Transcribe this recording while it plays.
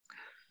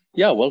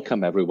Yeah,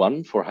 welcome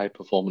everyone for High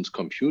Performance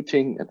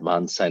Computing,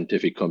 Advanced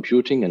Scientific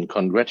Computing, and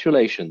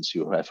congratulations,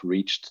 you have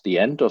reached the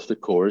end of the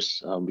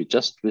course. We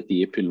just, with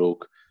the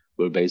epilogue,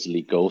 will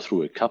basically go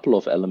through a couple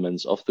of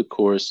elements of the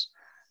course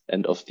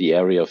and of the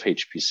area of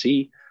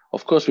HPC.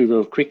 Of course, we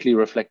will quickly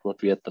reflect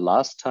what we had the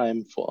last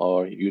time for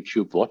our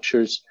YouTube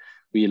watchers.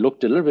 We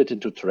looked a little bit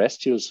into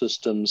terrestrial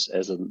systems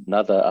as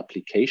another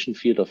application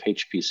field of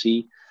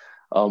HPC.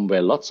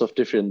 Where lots of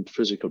different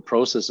physical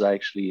processes are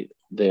actually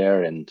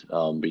there. And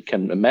we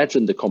can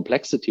imagine the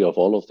complexity of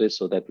all of this,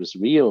 so that with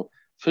real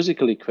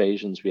physical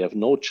equations, we have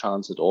no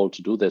chance at all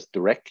to do this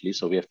directly.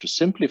 So we have to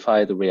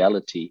simplify the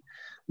reality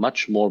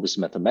much more with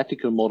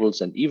mathematical models.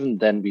 And even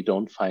then, we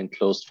don't find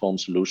closed form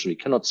solution. We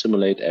cannot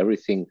simulate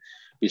everything.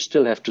 We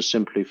still have to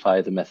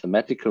simplify the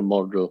mathematical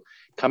model,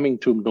 coming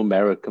to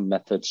numerical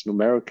methods,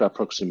 numerical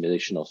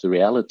approximation of the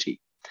reality.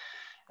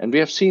 And we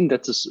have seen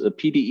that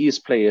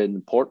PDEs play an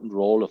important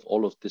role of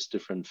all of this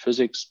different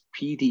physics.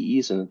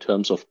 PDEs, in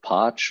terms of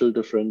partial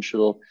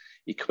differential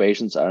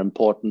equations, are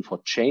important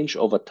for change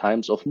over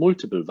times of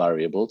multiple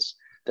variables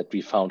that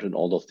we found in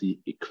all of the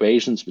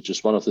equations, which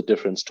is one of the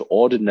difference to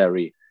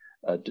ordinary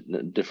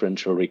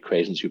differential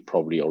equations you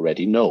probably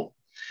already know.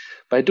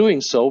 By doing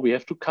so, we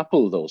have to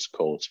couple those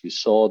codes. We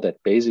saw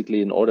that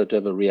basically, in order to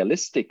have a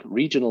realistic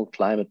regional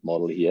climate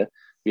model here,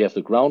 we have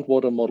the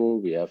groundwater model,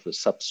 we have the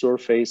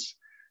subsurface,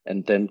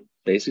 and then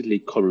basically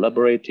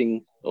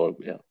collaborating, or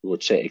we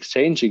would say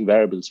exchanging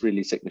variables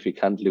really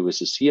significantly with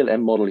the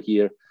CLM model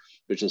here,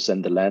 which is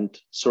then the land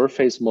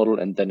surface model,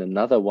 and then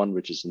another one,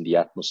 which is in the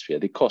atmosphere,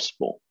 the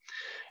COSMO.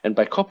 And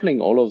by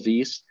coupling all of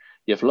these,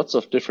 you have lots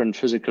of different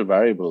physical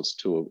variables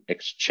to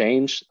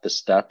exchange the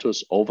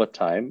status over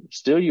time.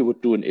 Still, you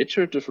would do an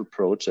iterative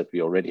approach that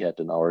we already had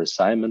in our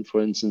assignment,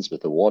 for instance,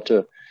 with the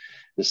water,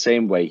 the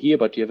same way here,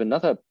 but you have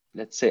another,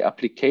 let's say,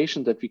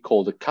 application that we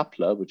call the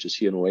coupler, which is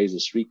here in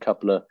OASIS 3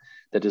 coupler,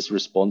 that is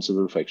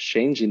responsible for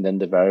exchanging then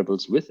the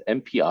variables with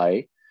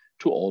MPI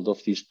to all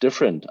of these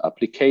different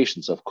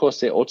applications. Of course,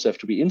 they also have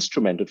to be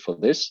instrumented for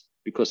this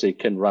because they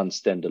can run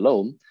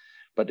standalone.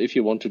 But if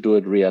you want to do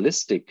it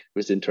realistic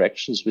with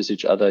interactions with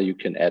each other, you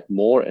can add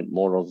more and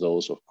more of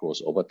those, of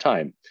course, over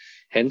time.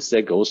 Hence,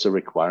 there goes the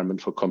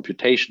requirement for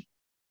computation.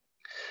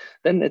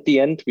 Then at the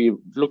end, we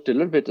looked a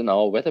little bit in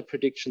our weather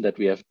prediction that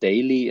we have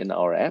daily in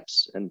our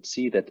apps, and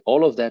see that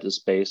all of that is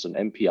based on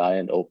MPI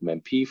and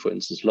OpenMP. For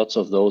instance, lots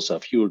of those are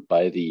fueled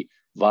by the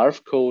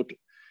VARF code.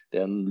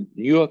 There are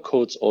newer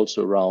codes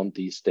also around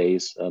these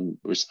days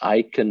with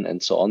Icon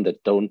and so on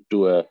that don't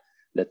do a,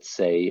 let's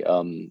say,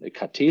 a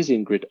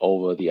Cartesian grid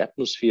over the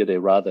atmosphere. They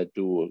rather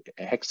do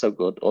a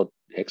hexagon or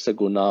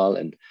hexagonal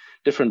and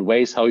different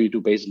ways how you do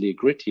basically a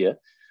grid here.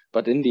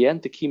 But in the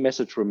end, the key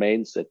message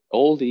remains that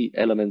all the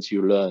elements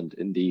you learned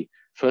in the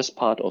first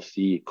part of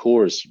the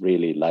course,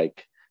 really,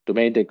 like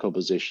domain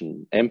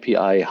decomposition,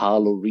 MPI,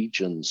 Harlow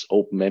regions,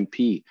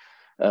 OpenMP,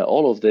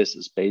 all of this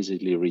is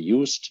basically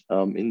reused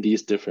in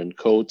these different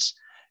codes.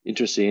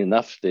 Interesting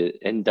enough, the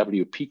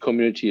NWP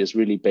community is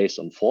really based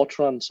on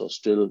Fortran, so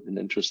still an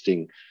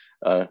interesting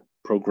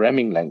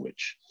programming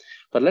language.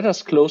 But let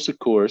us close the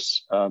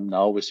course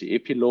now with the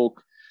epilogue.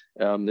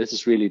 This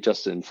is really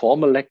just an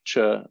informal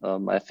lecture.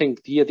 I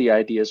think here the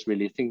idea is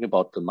really think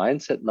about the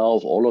mindset now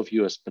of all of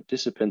you as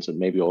participants, and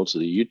maybe also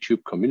the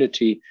YouTube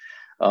community.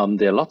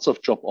 There are lots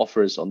of job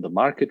offers on the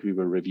market. We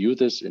will review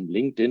this in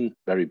LinkedIn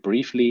very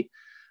briefly.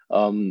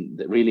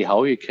 Really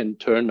how you can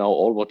turn now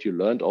all what you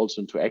learned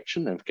also into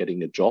action and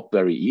getting a job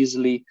very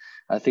easily.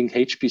 I think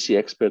HPC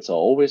experts are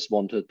always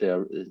wanted.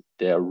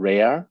 They're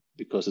rare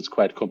because it's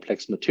quite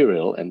complex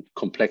material and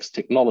complex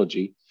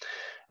technology.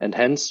 And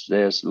hence,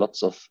 there's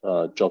lots of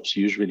jobs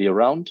usually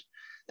around.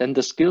 Then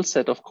the skill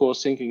set, of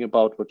course, thinking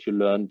about what you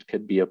learned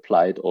can be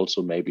applied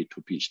also maybe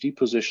to PhD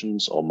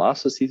positions or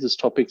master's thesis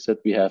topics that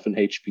we have in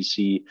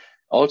HPC,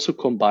 also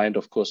combined,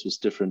 of course,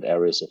 with different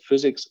areas of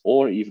physics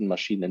or even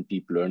machine and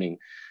deep learning,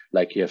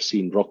 like you have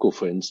seen Rocco,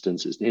 for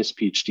instance, in his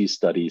PhD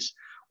studies,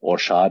 or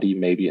Shadi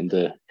maybe in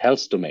the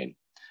health domain,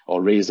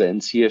 or Reza in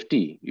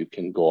CFD. You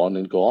can go on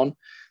and go on.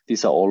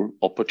 These are all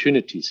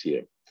opportunities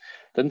here.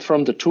 Then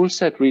from the tool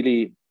set,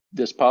 really,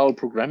 there's parallel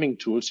programming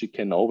tools. You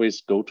can always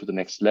go to the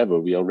next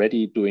level. We are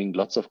already doing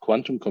lots of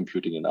quantum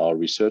computing in our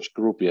research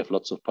group. We have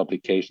lots of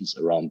publications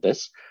around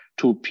this.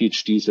 2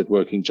 PhDs that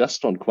working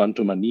just on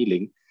quantum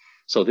annealing.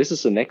 So this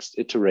is the next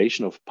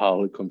iteration of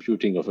parallel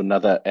computing of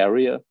another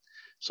area.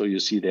 So you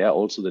see there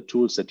also the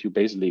tools that you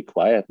basically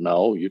acquired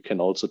now. You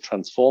can also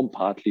transform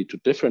partly to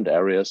different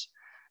areas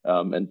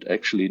and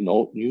actually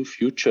new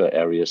future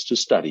areas to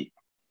study.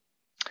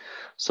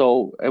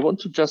 So I want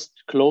to just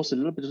close a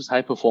little bit with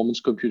high performance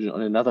computing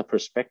on another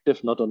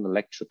perspective, not on a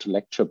lecture to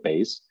lecture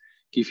base,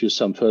 give you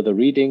some further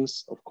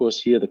readings. Of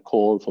course, here the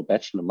call for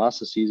bachelor,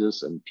 master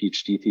thesis and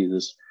PhD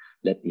thesis,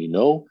 let me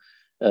know.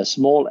 A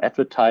small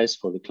advertise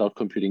for the cloud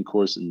computing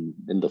course in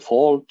the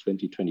fall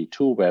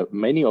 2022, where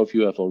many of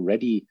you have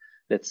already,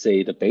 let's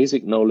say, the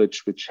basic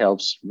knowledge, which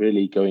helps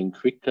really going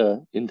quicker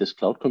in this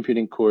cloud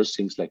computing course,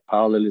 things like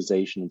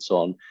parallelization and so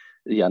on.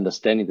 The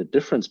understanding the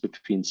difference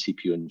between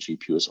CPU and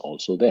GPU is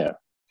also there.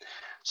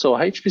 So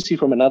HPC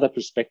from another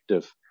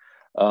perspective,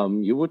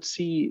 you would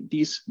see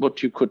these,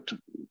 what you could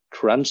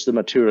crunch the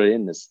material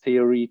in is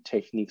theory,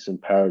 techniques,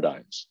 and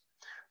paradigms.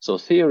 So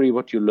theory,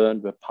 what you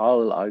learned were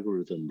parallel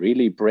algorithm,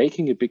 really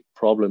breaking a big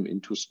problem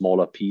into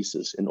smaller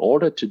pieces in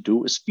order to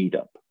do a speed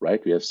up,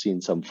 right? We have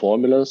seen some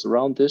formulas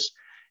around this.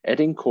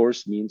 Adding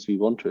cores means we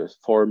want to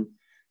form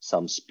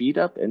some speed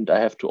up, and I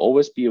have to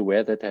always be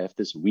aware that I have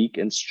this weak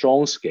and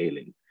strong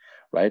scaling,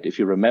 right? If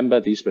you remember,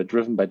 these were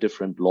driven by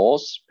different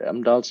laws,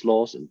 Amdahl's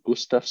laws and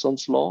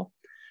Gustafson's law,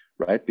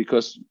 right?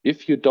 Because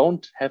if you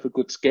don't have a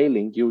good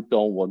scaling, you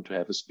don't want to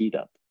have a speed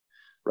up,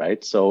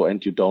 right? So,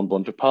 and you don't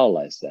want to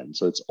parallelize them.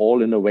 So it's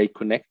all in a way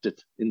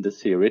connected in the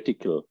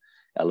theoretical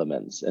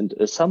elements. And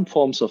some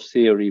forms of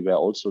theory were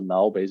also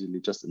now basically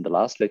just in the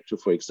last lecture,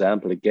 for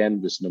example,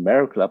 again, with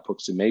numerical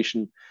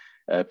approximation,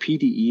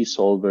 PDE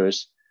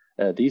solvers,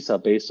 these are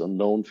based on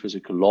known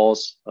physical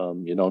laws,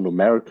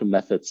 numerical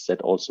methods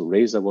that also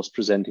Reza was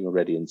presenting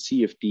already in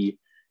CFD.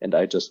 And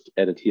I just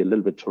added here a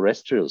little bit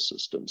terrestrial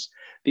systems.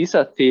 These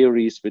are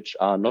theories which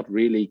are not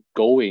really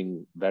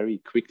going very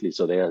quickly.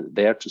 So they are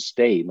there to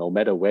stay no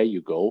matter where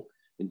you go.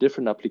 In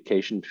different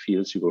application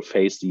fields, you will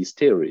face these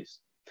theories.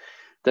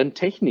 Then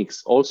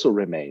techniques also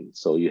remain.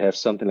 So you have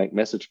something like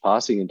message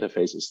passing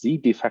interfaces, the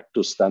de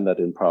facto standard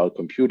in parallel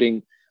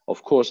computing,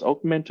 of course,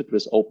 augmented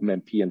with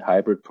OpenMP and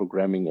hybrid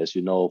programming, as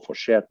you know, for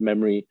shared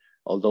memory,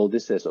 although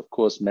this has, of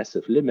course,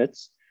 massive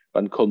limits.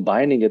 But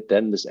combining it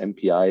then with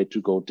MPI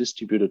to go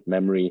distributed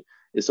memory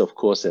is, of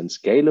course, then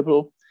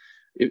scalable.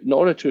 In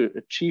order to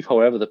achieve,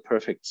 however, the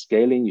perfect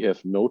scaling, you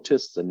have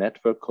noticed the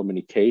network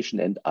communication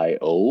and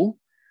I/O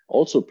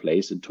also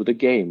plays into the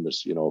game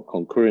with,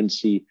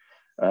 concurrency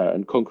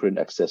and concurrent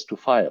access to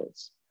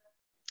files.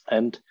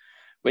 And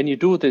when you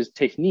do these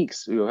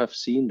techniques, you have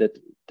seen that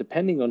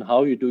depending on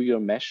how you do your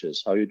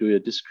meshes, how you do your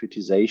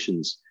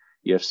discretizations,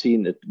 you have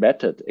seen it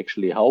mattered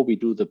actually how we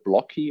do the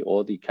blocky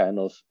or the kind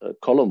of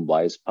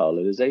column-wise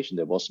parallelization.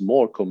 There was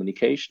more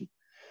communication,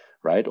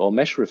 right? Or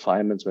mesh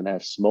refinements when I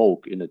have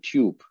smoke in a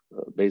tube.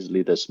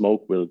 Basically, the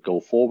smoke will go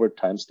forward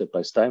time step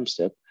by time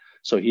step.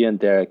 So here and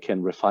there, I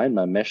can refine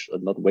my mesh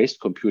and not waste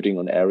computing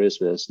on areas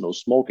where there's no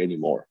smoke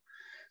anymore.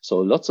 So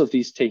lots of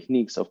these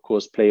techniques, of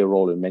course, play a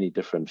role in many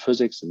different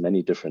physics in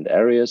many different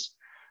areas.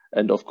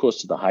 And of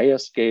course, to the higher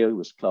scale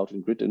with cloud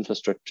and grid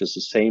infrastructures,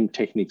 the same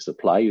techniques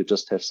apply. You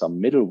just have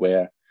some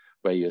middleware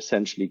where you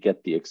essentially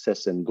get the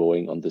access and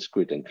going on this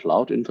grid and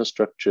cloud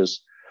infrastructures.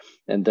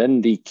 And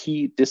then the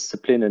key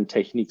discipline and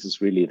techniques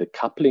is really the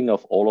coupling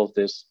of all of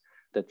this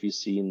that we've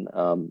seen,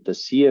 the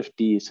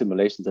CFD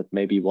simulations that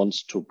maybe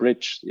wants to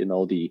bridge,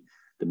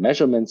 the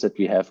measurements that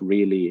we have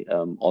really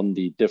on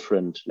the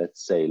different,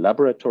 let's say,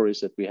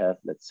 laboratories that we have,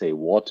 let's say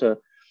water,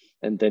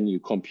 and then you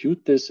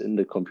compute this in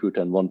the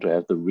computer and want to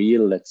have the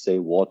real, let's say,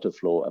 water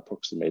flow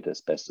approximated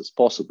as best as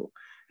possible.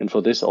 And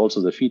for this,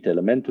 also the Fita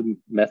Elementum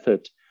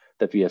method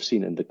that we have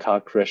seen in the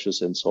car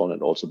crashes and so on,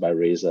 and also by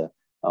Reza,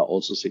 are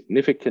also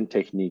significant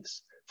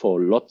techniques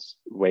for lots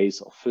of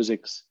ways of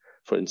physics,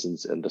 for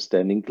instance,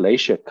 understanding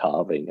glacier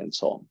carving and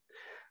so on.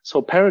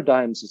 So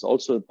paradigms is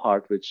also a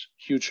part which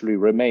hugely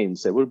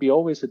remains. There will be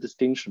always a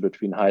distinction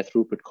between high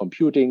throughput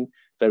computing,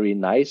 very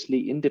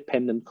nicely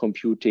independent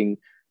computing,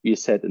 we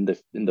said in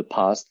the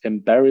past,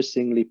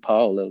 embarrassingly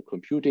parallel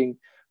computing,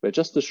 where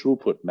just the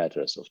throughput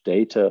matters of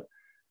data.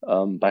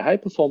 By high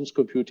performance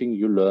computing,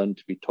 you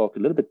learned, we talk a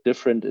little bit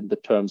different in the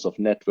terms of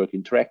network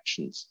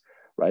interactions,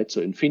 right?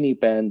 So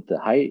InfiniBand, the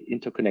high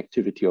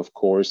interconnectivity, of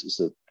course,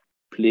 is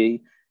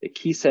play a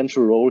key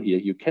central role here.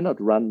 You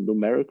cannot run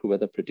numerical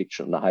weather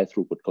prediction in a high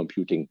throughput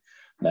computing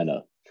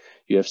manner.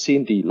 You have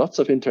seen the lots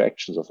of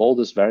interactions of all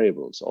these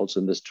variables, also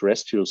in this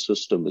terrestrial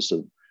system with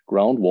the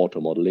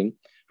groundwater modeling,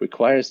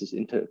 requires these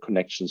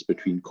interconnections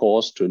between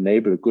cores to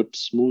enable a good,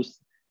 smooth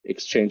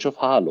exchange of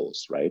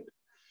halos, right?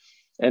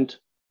 And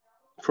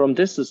from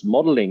this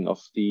modeling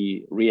of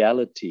the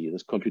reality,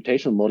 this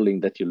computational modeling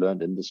that you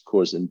learned in this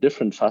course in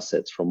different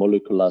facets, from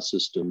molecular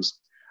systems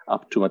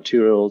up to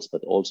materials,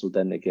 but also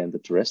then again the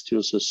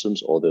terrestrial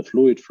systems or the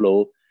fluid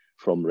flow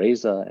from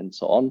Reza and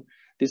so on.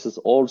 This is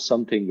all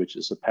something which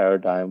is a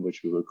paradigm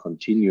which we will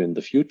continue in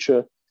the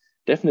future.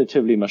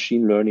 Definitively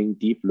machine learning,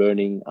 deep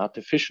learning,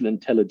 artificial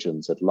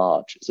intelligence at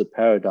large is a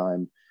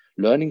paradigm.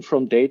 Learning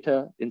from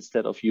data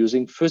instead of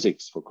using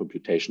physics for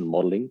computational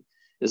modeling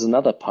is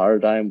another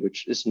paradigm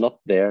which is not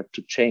there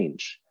to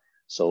change.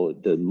 So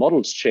the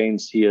models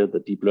change here, the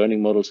deep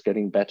learning models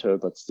getting better,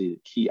 but the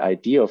key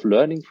idea of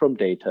learning from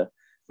data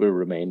will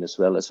remain as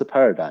well as a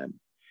paradigm.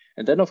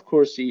 And then, of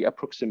course, the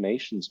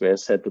approximations where I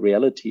said the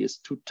reality is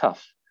too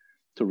tough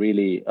to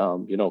really,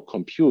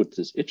 compute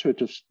this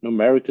iterative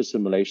numerical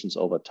simulations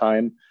over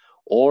time,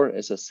 or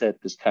as I said,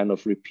 this kind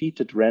of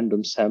repeated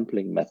random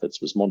sampling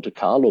methods with Monte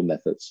Carlo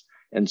methods,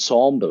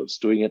 ensembles,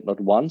 doing it not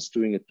once,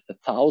 doing it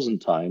 1,000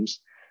 times.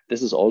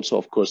 This is also,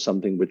 of course,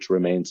 something which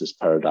remains as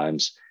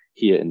paradigms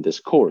here in this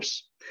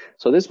course.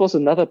 So this was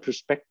another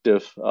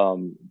perspective,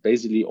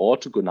 basically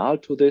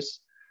orthogonal to this.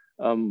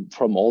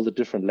 from all the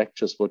different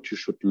lectures what you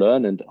should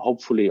learn, and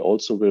hopefully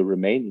also will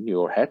remain in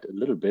your head a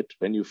little bit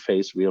when you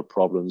face real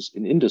problems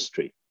in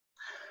industry.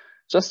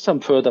 Just some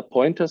further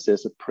pointers.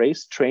 There's a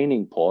praise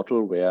training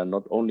portal where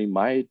not only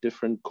my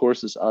different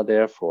courses are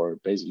there for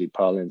basically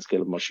parallel and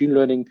scalable machine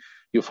learning.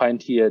 You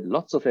find here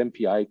lots of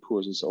MPI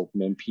courses,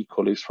 OpenMP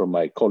colleagues from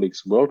my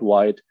colleagues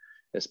worldwide,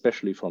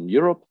 especially from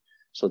Europe.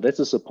 So that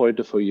is a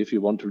pointer for you if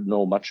you want to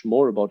know much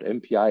more about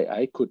MPI.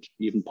 I could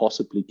even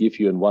possibly give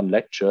you in one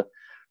lecture.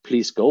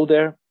 Please go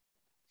there.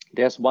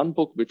 There's one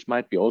book which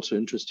might be also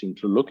interesting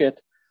to look at,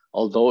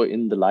 although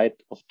in the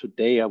light of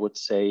today, I would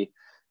say,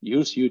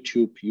 use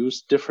YouTube,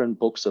 use different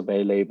books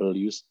available,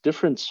 use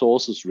different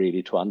sources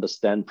really to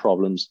understand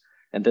problems.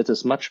 And that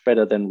is much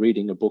better than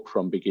reading a book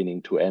from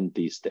beginning to end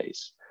these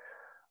days.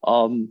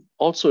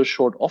 Also a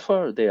short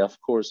offer. There are, of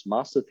course,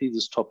 master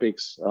thesis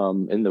topics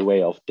in the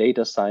way of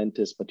data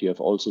scientists, but you have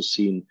also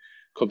seen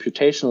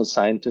computational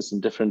scientists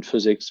in different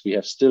physics. We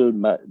have still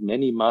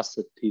many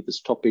master thesis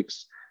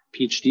topics,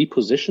 PhD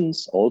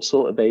positions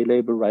also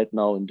available right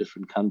now in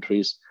different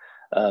countries.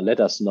 Let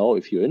us know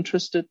if you're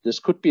interested.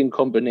 This could be in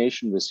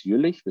combination with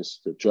Jülich, with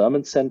the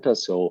German center.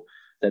 So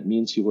that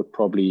means you would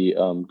probably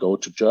go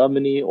to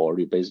Germany, or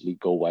you basically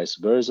go vice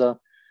versa.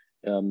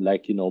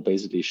 Like, you know,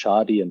 basically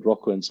Shadi and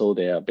Rocco and so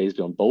they are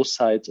basically on both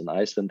sides in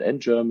Iceland and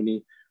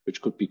Germany,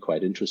 which could be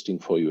quite interesting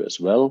for you as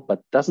well,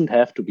 but doesn't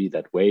have to be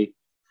that way.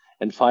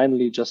 And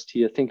finally, just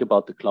here, think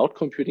about the cloud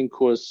computing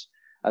course.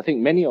 I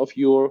think many of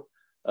you,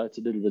 it's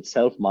a little bit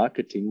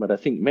self-marketing, but I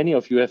think many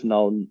of you have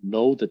now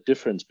know the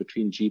difference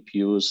between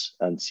GPUs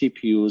and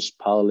CPUs.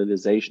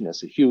 Parallelization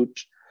is a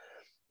huge,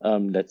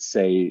 let's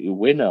say,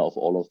 winner of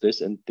all of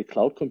this. And the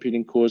cloud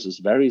computing course is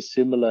very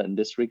similar in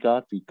this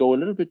regard. We go a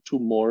little bit to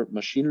more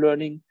machine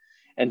learning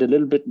and a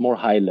little bit more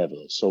high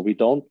level. So we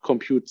don't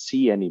compute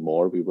C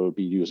anymore. We will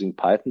be using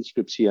Python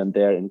scripts here and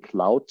there in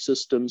cloud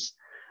systems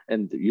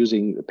and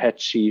using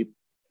Apache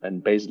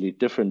and basically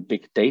different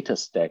big data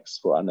stacks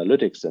for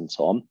analytics and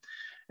so on.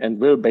 And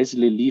we'll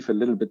basically leave a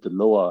little bit the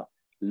lower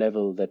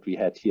level that we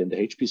had here in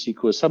the HPC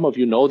course. Some of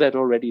you know that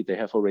already. They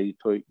have already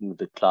taken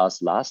the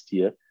class last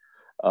year.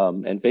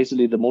 And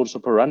basically the modus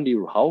operandi,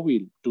 how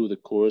we do the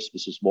course,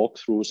 this is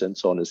walkthroughs and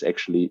so on, is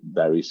actually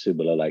very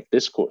similar like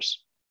this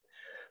course.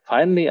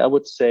 Finally, I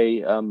would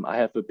say I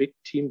have a big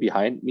team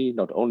behind me,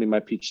 not only my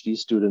PhD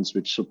students,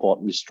 which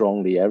support me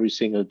strongly every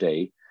single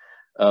day.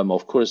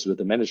 Of course, with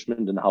the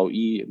management and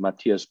HI,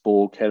 Matthias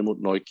Bog,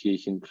 Helmut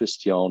Neukirchen,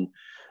 Christian,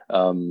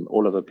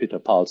 Oliver Peter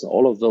Paulsen,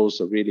 all of those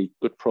are really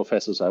good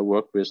professors I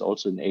work with,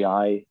 also in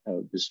AI,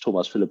 with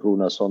Thomas Philipp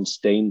Runarsson,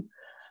 Stein.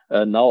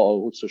 Now I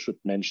also should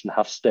mention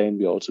Hafstein,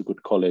 we are also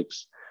good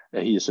colleagues.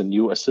 He is a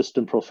new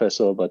assistant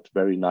professor, but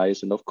very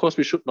nice. And of course,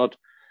 we should not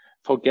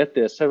forget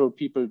there are several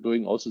people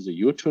doing also the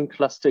U-turn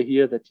cluster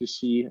here that you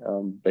see,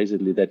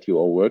 basically that you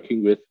are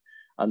working with.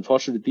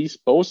 Unfortunately, these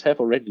both have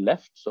already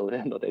left, so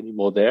they're not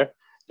anymore there.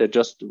 They're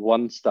just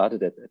one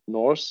started at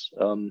North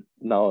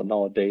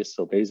nowadays.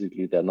 So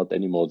basically they're not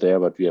anymore there,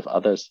 but we have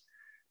others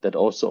that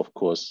also, of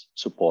course,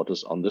 support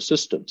us on the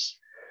systems.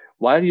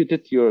 While you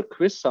did your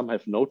quiz, some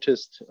have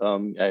noticed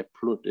I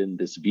put in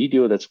this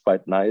video that's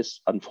quite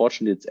nice.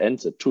 Unfortunately, it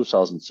ends at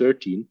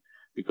 2013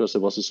 because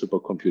there was a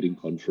supercomputing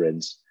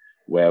conference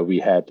where we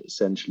had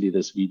essentially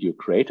this video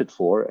created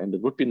for, and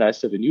it would be nice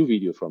to have a new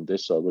video from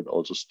this. So I would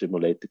also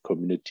stimulate the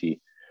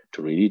community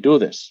to really do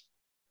this.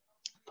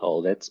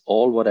 So that's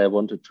all what I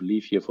wanted to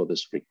leave here for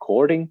this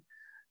recording.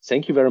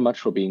 Thank you very much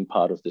for being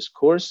part of this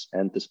course.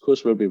 And this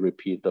course will be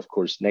repeated, of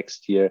course,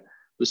 next year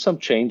with some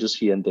changes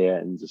here and there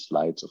in the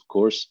slides, of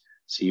course.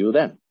 See you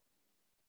then.